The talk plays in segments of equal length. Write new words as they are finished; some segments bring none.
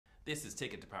this is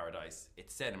Ticket to Paradise.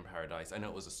 It's set in paradise. I know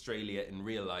it was Australia in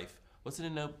real life. Was it a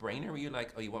no-brainer? Were you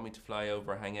like, oh, you want me to fly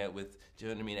over, hang out with, do you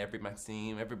know what I mean, every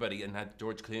Maxime, everybody, and had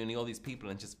George Clooney, all these people,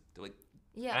 and just like,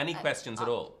 any questions at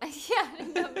all?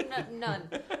 Yeah, none.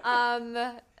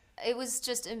 It was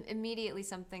just immediately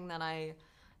something that I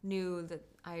knew that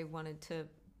I wanted to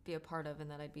be a part of, and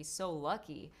that I'd be so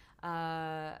lucky.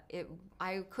 I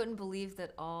couldn't believe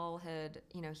that all had,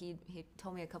 he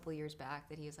told me a couple of years back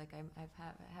that he was like, I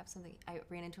have something. I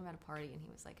ran into him at a party, and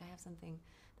he was like, I have something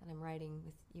that I'm writing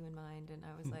with you in mind, and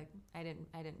I was like, I didn't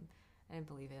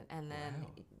believe it. And then,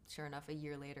 sure enough, a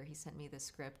year later, he sent me the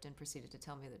script and proceeded to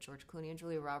tell me that George Clooney and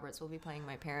Julia Roberts will be playing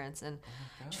my parents, and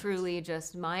truly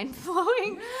just mind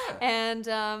blowing.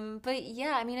 And but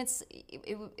yeah, I mean,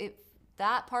 it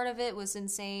that part of it was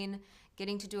insane.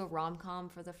 Getting to do a rom-com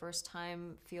for the first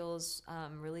time feels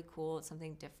really cool. It's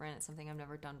something different. It's something I've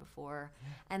never done before. Yeah.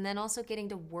 And then also getting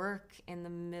to work in the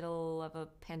middle of a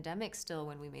pandemic still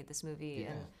when we made this movie,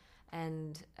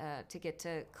 and to get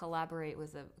to collaborate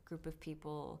with a group of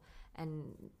people and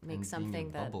make and something being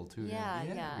a that bubble too. Yeah.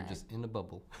 You're just in a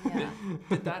bubble. Yeah.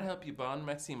 Did that help you bond,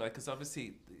 Maxime? Like, because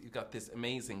obviously you've got this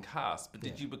amazing cast, but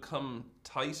did you become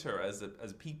tighter as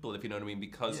people, if you know what I mean,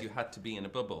 because you had to be in a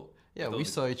bubble? Yeah, we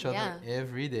saw each other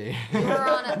every day. We were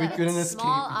on a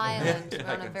small island. We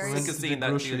were on a very scene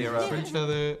that Julia for each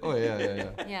other. Oh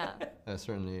yeah. Yeah.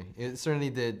 Certainly, it certainly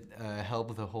did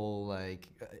help the whole, like,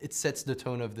 it sets the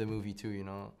tone of the movie too,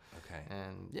 Okay.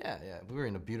 And we were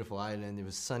in a beautiful island. It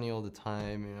was sunny all the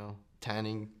time,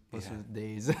 tanning most of the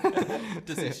days.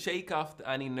 Does it shake off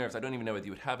any nerves? I don't even know whether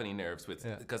you would have any nerves with,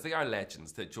 because they are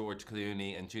legends, that George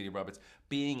Clooney and Julia Roberts,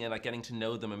 being and like getting to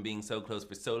know them and being so close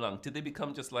for so long. Did they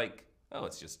become just like, oh,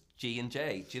 it's just G and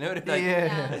J? Do you know what I mean?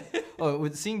 Yeah.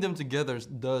 With seeing them together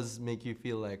does make you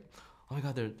feel like, oh my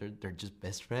God, they're just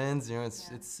best friends.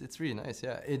 It's really nice.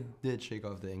 Yeah, it did shake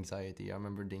off the anxiety. I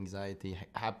remember the anxiety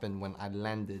happened when I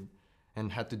landed and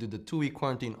had to do the 2-week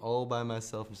quarantine all by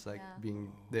myself, just like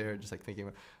being there, just like thinking,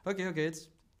 okay,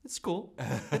 it's cool,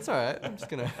 it's all right. I'm just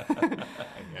gonna.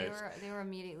 They were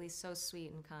immediately so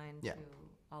sweet and kind to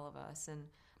all of us, and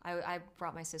I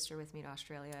brought my sister with me to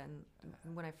Australia,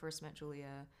 and when I first met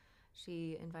Julia,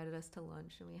 she invited us to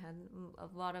lunch, and we had a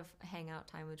lot of hangout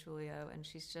time with Julia, and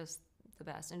she's just the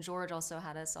best. And George also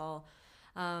had us all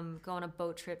go on a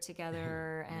boat trip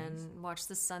together and watch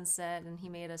the sunset, and he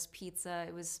made us pizza.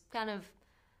 It was kind of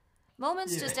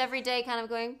moments just every day kind of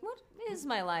going, what is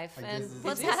my life and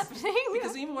what's happening?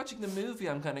 Because even watching the movie,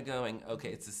 I'm kind of going,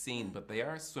 okay, it's a scene, but they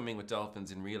are swimming with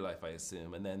dolphins in real life, I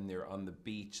assume, and then they're on the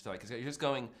beach. So, like, you're just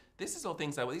going, this is all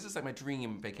things this is like my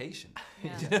dream vacation.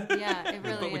 Yeah, it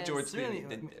really but with is. George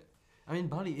Clooney, I mean,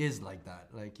 Bali is like that.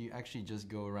 Like, you actually just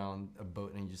go around a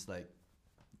boat and you just like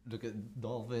look at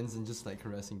dolphins and just like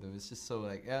caressing them. It's just so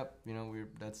like,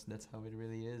 that's how it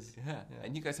really is. Yeah.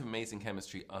 And you guys have amazing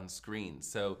chemistry on screen.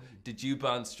 So did you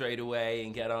bond straight away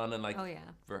and get on and like? Oh yeah.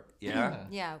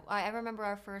 Yeah. I remember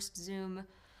our first Zoom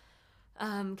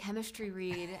chemistry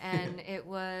read, and it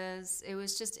was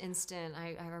just instant.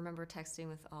 I remember texting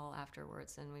with all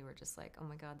afterwards, and we were just like, oh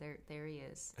my God, there he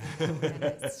is. And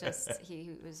it's just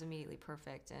he was immediately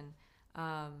perfect. And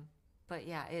but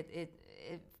yeah, it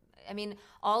I mean,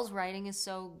 All's writing is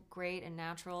so great and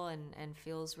natural and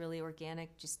feels really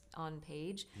organic just on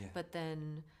page. Yeah. But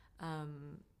then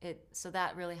so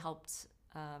that really helped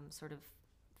sort of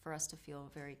for us to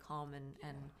feel very calm and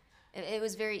it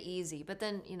was very easy. But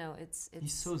then, it's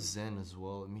he's so zen as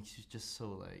well. It makes you just so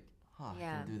like, I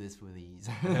can do this with ease.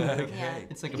 Okay.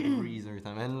 It's like a breeze every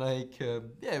time. And like, you're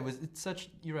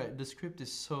right, the script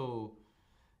is so...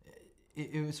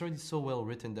 It was already so well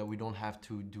written that we don't have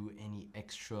to do any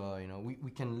extra, we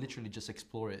can literally just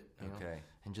explore it,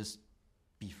 and just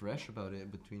be fresh about it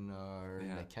between our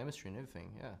chemistry and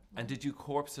everything, And did you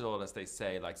corpse it all, as they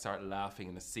say, like start laughing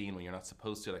in the scene when you're not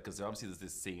supposed to? Like, because obviously there's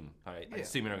this scene, right? I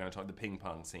assume you're not going to talk the ping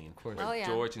pong scene, of course. Where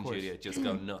George and Julia just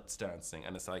go nuts dancing,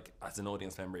 and it's like, as an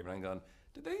audience member, even I'm going,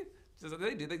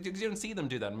 did you don't see them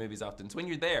do that in movies often? It's when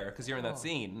you're there, because you're in that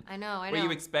scene. I know. Were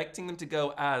you expecting them to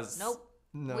go as... Nope.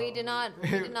 No. We did not.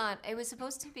 It was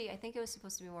supposed to be, I think it was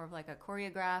supposed to be more of like a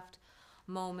choreographed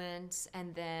moment,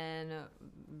 and then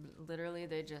literally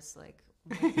they just like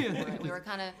we were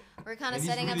kind of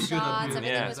setting up shots.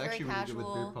 Everything was very casual. Really good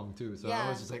with beer pong too, so I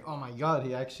was just like, oh my God,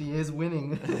 he actually is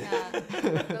winning.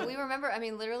 But we remember, I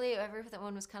mean, literally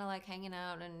everyone was kind of like hanging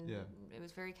out, and it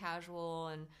was very casual.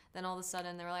 And then all of a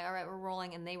sudden they were like, all right, we're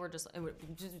rolling, and they were just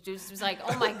was like,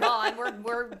 oh my God,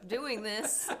 we're doing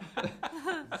this.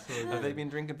 Have they been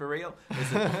drinking for real?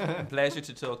 It's a pleasure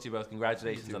to talk to you both.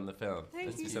 Congratulations on the film.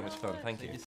 Thank you so much fun. Thank you.